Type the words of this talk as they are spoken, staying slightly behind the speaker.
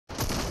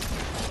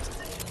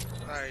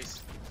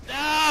Nice.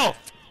 No!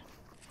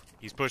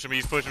 He's pushing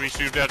me, shoot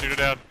him down, shoot him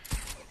down.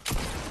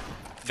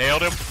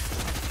 Nailed him.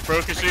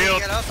 Broke his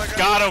shield.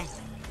 Got him.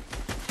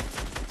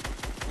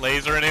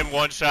 Lasering him,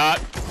 one shot.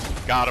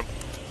 Got him.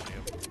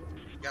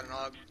 Got an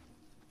og.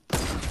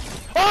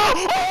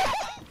 Oh!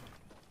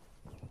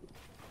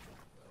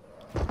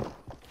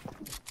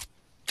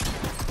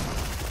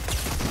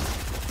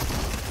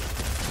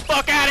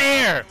 Fuck out of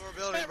here! More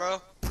building,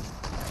 bro.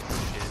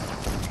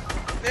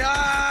 Yeah,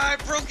 I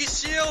broke his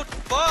shield.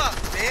 Fuck,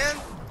 man.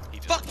 He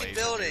just fucking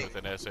building with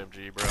an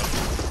SMG, bro.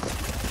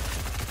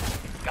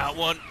 Got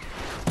one.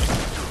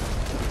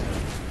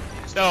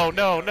 No,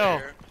 no, no.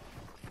 Here.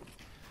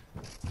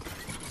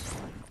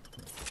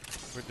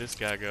 Where'd this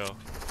guy go?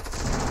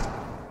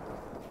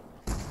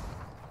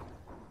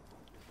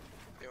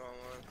 You want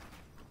one?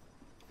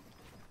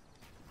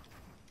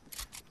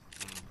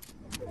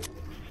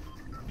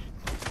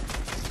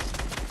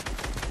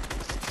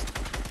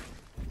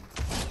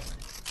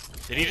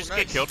 Did he just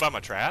get killed by my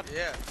trap?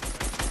 Yeah.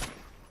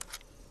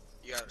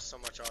 You got so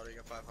much auto, you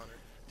got 500.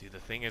 Dude, the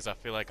thing is, I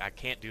feel like I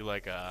can't do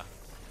like a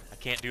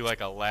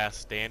last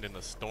stand in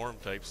the storm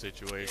type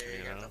situation, Yeah,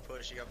 you got know? the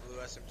push, you got blue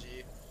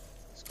SMG,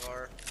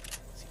 Scar.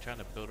 Is he trying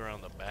to build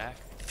around the back?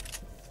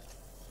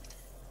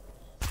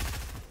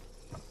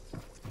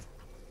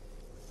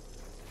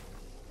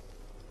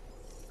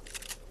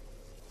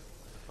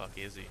 The fuck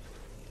is he?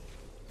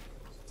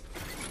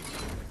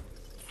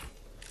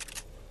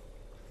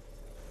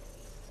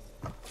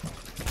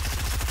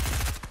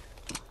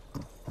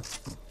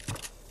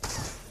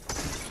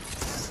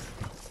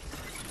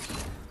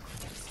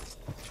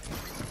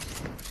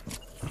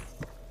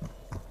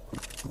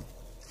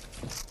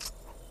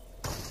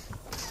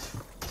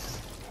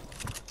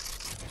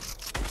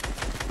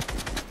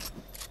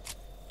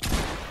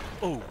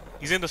 Oh,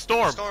 he's in the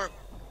storm.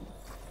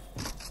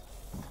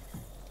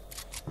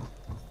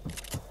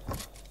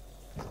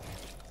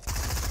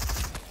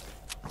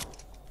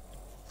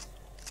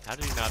 How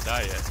did he not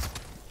die yet?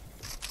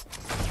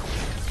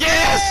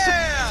 Yes!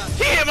 Yeah!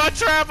 He hit my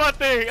trap, I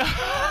think.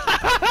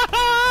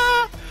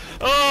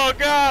 Oh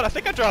god, I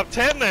think I dropped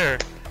 10 there.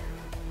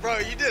 Bro,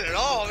 you did it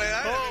all,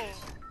 man.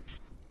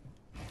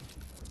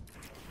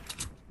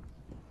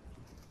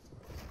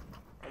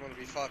 I'm gonna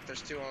be fucked.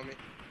 There's two on me.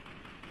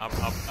 I'm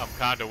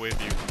kinda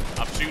with you.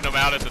 I'm shooting them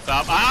out at the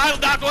top. Ah,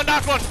 knock one,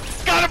 knock one!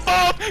 Got them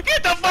both!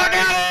 Get the fuck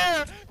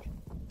out of here!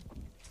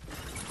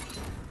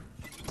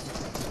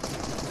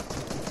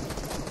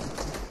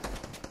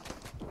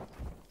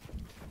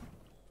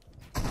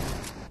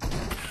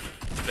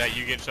 Is that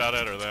you getting shot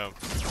at or them?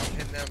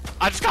 Hitting them.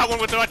 I just got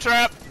one with my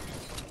trap!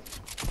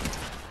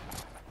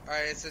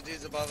 Alright, it's the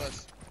dudes above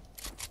us.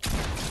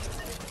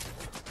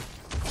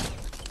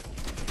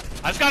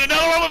 I just got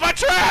another one with my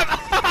trap!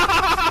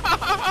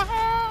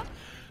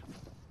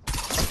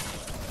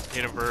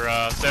 Hit him for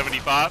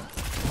 75.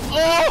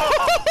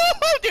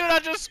 Oh! Dude, I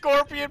just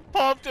scorpion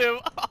pumped him.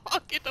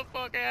 Get the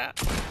fuck out.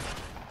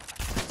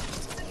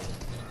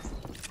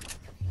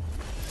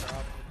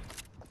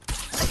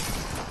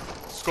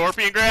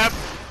 Scorpion grab.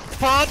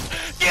 Pump.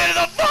 Get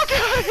the fuck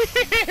out of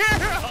here.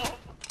 Oh.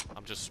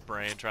 I'm just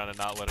spraying, trying to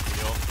not let him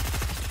heal.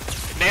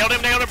 Nailed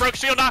him, broke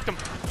shield, knocked him.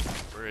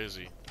 Where is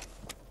he?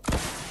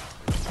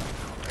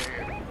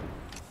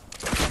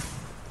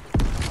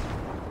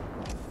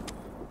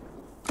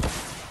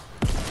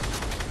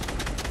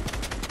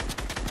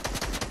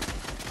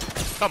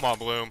 Come on,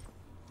 Bloom.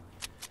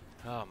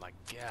 Oh my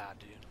god,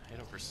 dude. I hit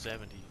him for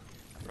 70.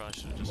 Probably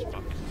should have just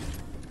fucking